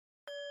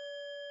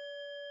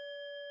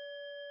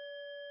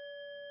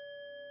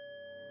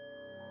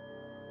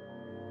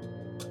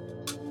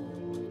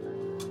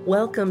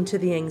Welcome to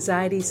the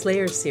Anxiety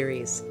Slayer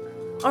series.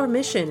 Our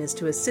mission is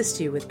to assist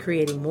you with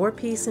creating more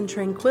peace and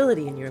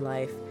tranquility in your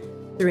life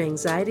through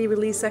anxiety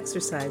release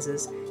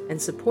exercises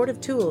and supportive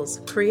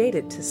tools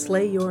created to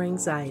slay your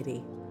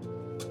anxiety.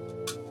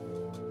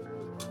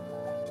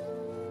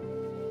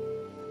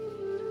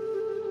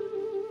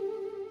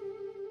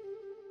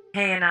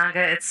 Hey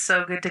Ananga, it's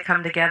so good to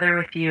come together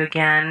with you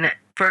again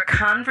for a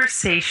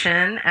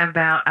conversation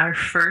about our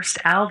first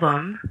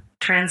album,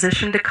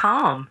 Transition to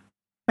Calm.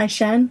 Hi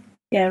Shan.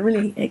 Yeah,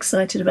 really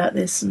excited about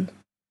this and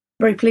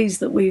very pleased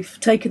that we've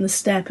taken the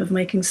step of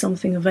making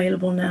something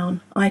available now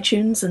on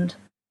iTunes and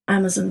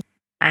Amazon.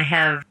 I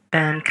have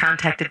been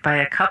contacted by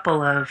a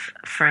couple of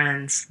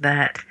friends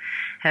that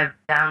have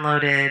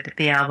downloaded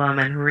the album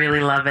and really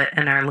love it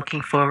and are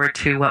looking forward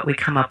to what we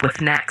come up with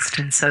next.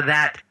 And so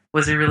that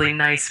was a really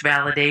nice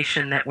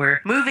validation that we're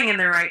moving in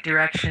the right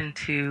direction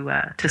to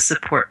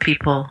support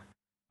people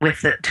with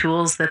the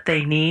tools that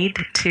they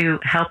need to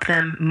help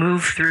them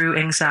move through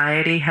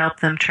anxiety,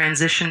 help them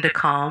transition to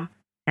calm.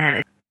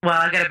 And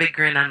I've got a big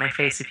grin on my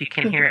face if you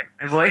can hear it,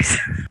 my voice.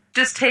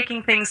 Just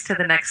taking things to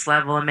the next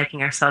level and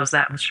making ourselves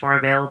that much more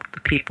available to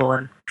people,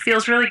 and it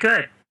feels really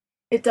good.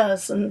 It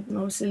does, and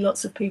obviously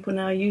lots of people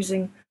now are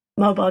using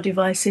mobile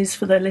devices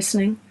for their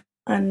listening.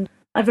 And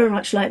I very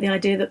much like the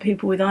idea that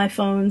people with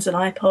iPhones and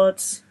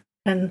iPods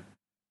can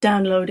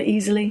download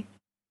easily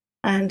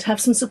and have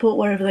some support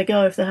wherever they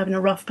go. If they're having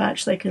a rough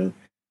patch, they can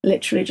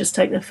literally just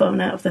take their phone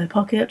out of their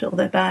pocket or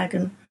their bag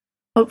and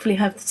hopefully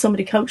have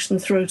somebody coach them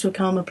through to a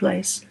calmer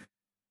place.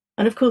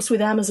 And of course, with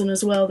Amazon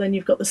as well, then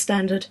you've got the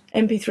standard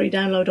MP3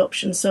 download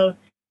option. So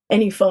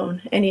any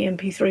phone, any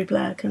MP3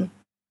 player can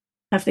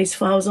have these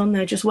files on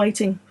there just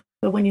waiting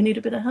for when you need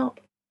a bit of help.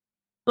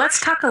 Let's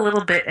talk a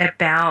little bit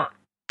about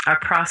our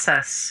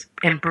process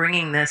in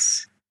bringing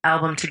this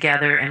album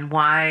together and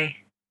why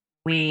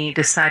we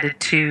decided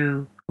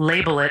to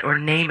label it or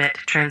name it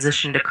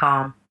Transition to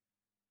Calm.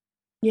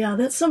 Yeah,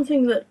 that's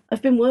something that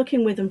I've been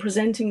working with and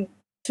presenting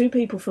to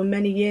people for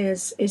many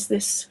years, is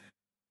this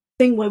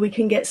thing where we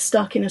can get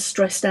stuck in a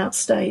stressed out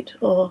state,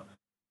 or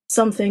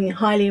something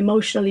highly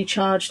emotionally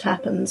charged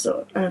happens,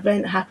 or an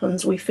event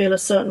happens, we feel a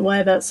certain way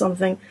about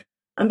something.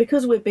 And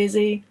because we're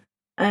busy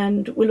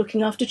and we're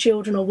looking after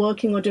children or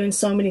working or doing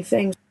so many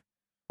things,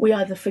 we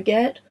either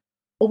forget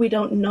or we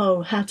don't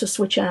know how to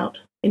switch out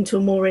into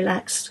a more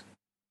relaxed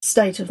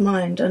state of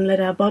mind and let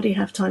our body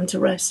have time to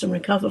rest and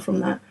recover from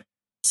that.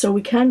 So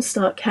we can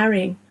start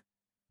carrying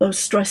those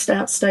stressed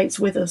out states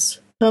with us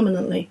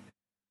permanently,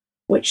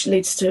 which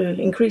leads to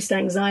increased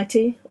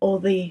anxiety or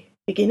the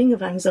beginning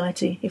of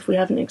anxiety if we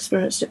haven't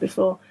experienced it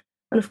before.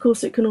 And of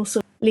course, it can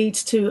also lead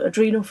to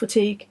adrenal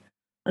fatigue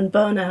and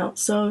burnout.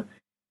 So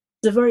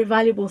it's a very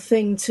valuable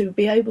thing to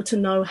be able to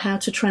know how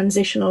to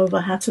transition over,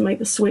 how to make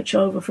the switch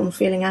over from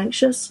feeling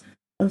anxious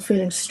and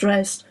feeling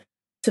stressed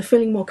to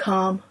feeling more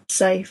calm,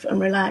 safe, and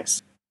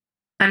relaxed.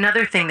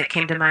 Another thing that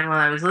came to mind while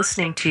I was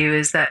listening to you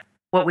is that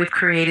what we've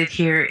created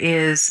here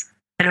is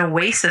an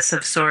oasis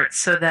of sorts,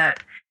 so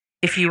that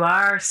if you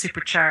are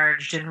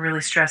supercharged and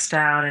really stressed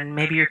out, and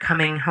maybe you're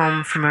coming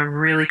home from a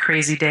really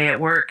crazy day at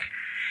work,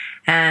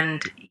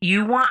 and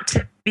you want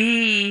to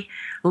be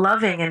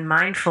loving and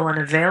mindful and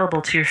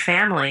available to your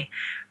family,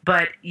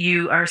 but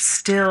you are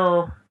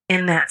still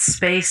in that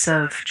space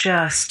of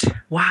just,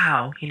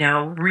 wow,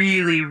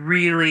 really,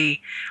 really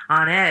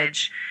on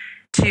edge,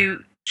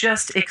 to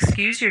just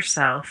excuse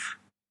yourself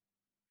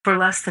for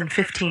less than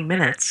 15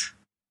 minutes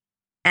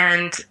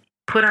and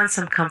put on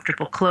some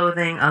comfortable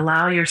clothing,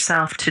 allow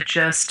yourself to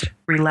just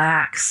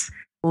relax,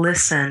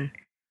 listen,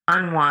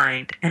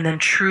 unwind, and then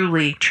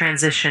truly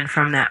transition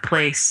from that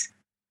place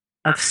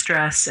of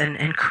stress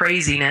and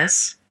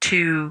craziness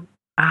to,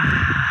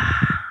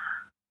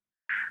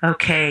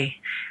 okay,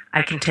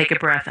 I can take a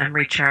breath, I'm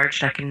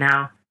recharged, I can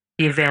now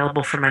be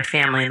available for my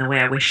family in the way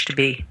I wish to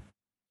be.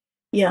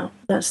 Yeah,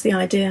 that's the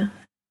idea.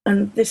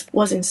 And this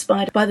was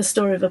inspired by the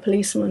story of a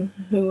policeman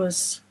who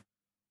was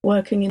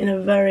working in a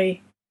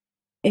very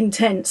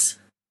intense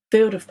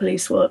field of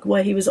police work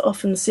where he was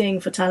often seeing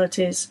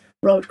fatalities,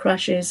 road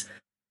crashes.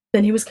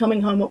 Then he was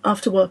coming home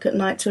after work at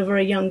night to a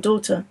very young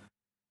daughter,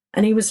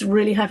 and he was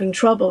really having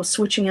trouble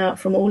switching out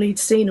from all he'd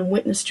seen and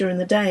witnessed during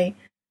the day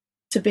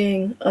to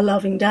being a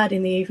loving dad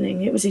in the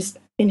evening. It was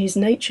in his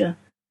nature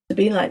to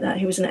be like that.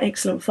 He was an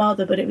excellent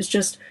father, but it was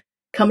just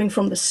coming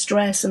from the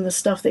stress and the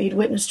stuff that he'd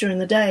witnessed during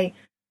the day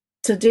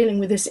to dealing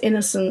with this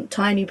innocent,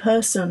 tiny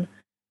person.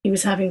 He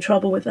was having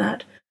trouble with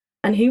that.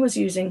 And he was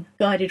using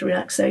guided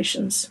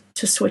relaxations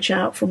to switch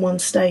out from one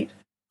state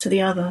to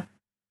the other.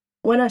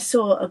 When I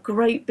saw a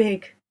great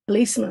big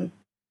policeman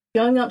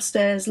going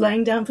upstairs,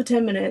 laying down for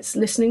 10 minutes,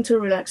 listening to a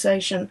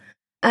relaxation,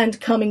 and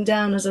coming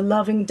down as a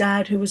loving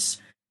dad who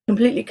was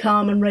completely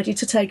calm and ready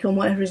to take on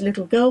whatever his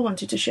little girl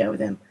wanted to share with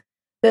him,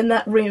 then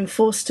that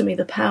reinforced to me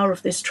the power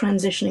of this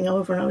transitioning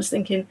over. And I was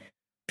thinking,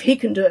 if he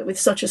can do it with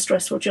such a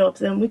stressful job,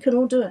 then we can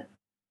all do it.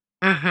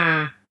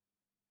 Mm-hmm.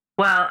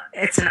 Well,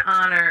 it's an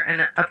honor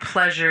and a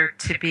pleasure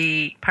to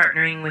be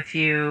partnering with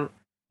you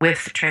with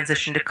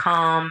Transition to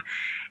Calm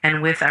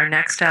and with our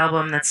next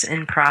album that's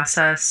in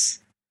process.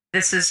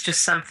 This is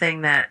just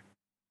something that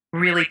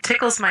really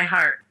tickles my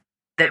heart,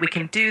 that we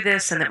can do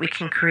this and that we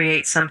can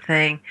create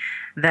something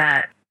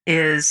that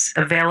is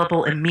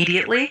available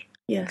immediately.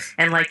 Yes.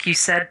 And like you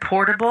said,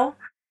 portable.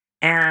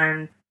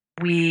 And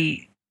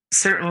we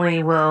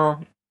certainly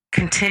will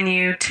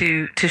continue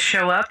to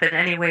show up in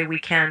any way we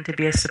can to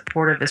be as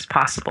supportive as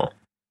possible.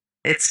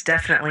 It's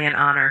definitely an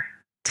honor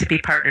to be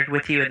partnered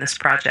with you in this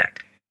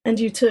project. And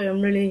you too.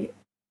 I'm really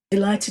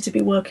delighted to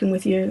be working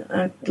with you.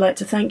 I'd like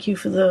to thank you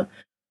for the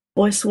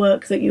voice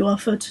work that you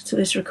offered to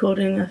this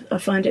recording. I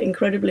find it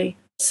incredibly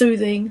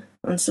soothing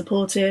and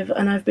supportive,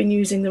 and I've been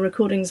using the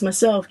recordings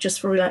myself just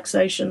for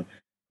relaxation,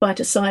 quite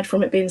aside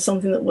from it being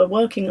something that we're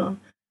working on.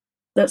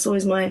 That's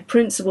always my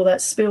principle,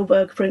 that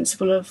Spielberg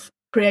principle of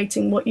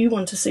creating what you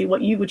want to see,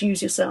 what you would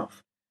use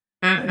yourself,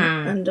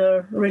 and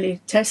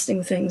really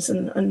testing things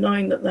and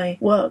knowing that they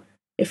work.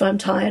 If I'm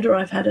tired or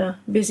I've had a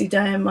busy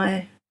day and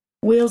my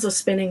wheels are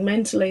spinning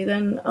mentally,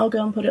 then I'll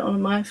go and put it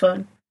on my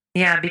phone.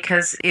 Yeah,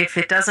 because if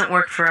it doesn't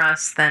work for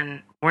us,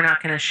 then we're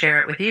not going to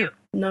share it with you.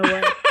 No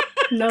way.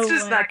 No It's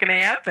just way. not going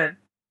to happen.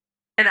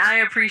 And I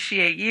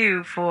appreciate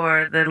you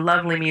for the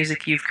lovely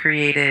music you've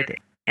created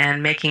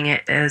and making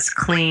it as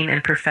clean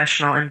and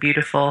professional and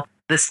beautiful.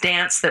 This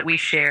dance that we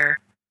share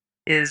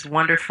is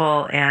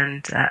wonderful,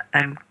 and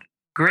I'm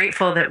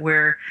grateful that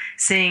we're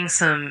seeing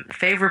some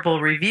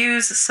favorable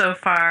reviews so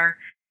far,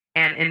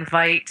 and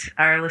invite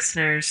our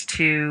listeners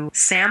to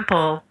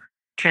sample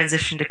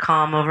Transition to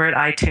Calm over at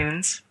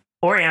iTunes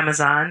or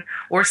Amazon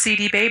or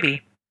CD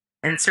Baby.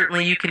 And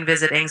certainly you can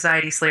visit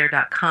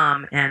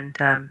anxietyslayer.com, and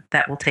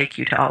that will take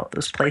you to all of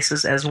those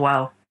places as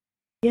well.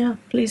 Yeah,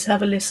 please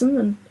have a listen,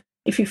 and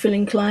if you feel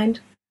inclined,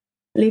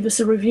 leave us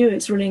a review.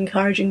 It's really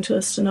encouraging to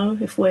us to know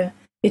if we're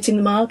hitting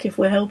the mark, if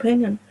we're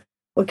helping, and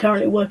we're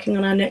currently working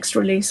on our next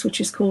release,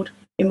 which is called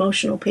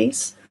Emotional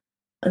Peace,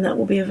 and that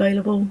will be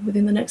available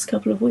within the next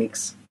couple of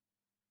weeks.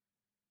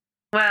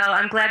 Well,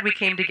 I'm glad we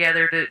came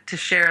together to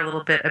share a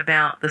little bit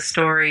about the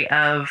story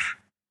of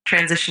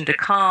Transition to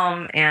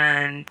Calm,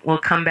 and we'll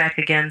come back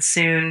again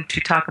soon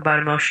to talk about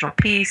Emotional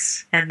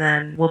Peace, and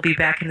then we'll be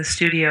back in the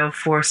studio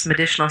for some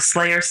additional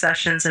Slayer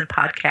sessions and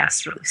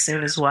podcasts really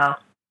soon as well.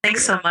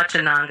 Thanks so much,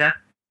 Ananga.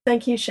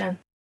 Thank you, Shan.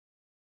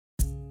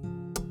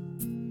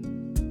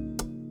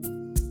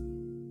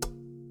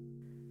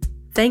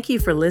 Thank you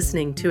for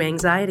listening to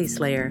Anxiety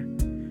Slayer.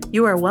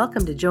 You are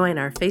welcome to join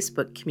our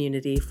Facebook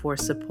community for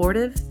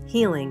supportive,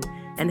 healing,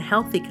 and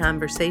healthy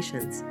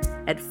conversations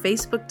at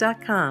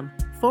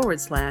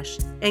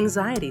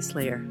facebook.com/Anxiety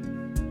Slayer.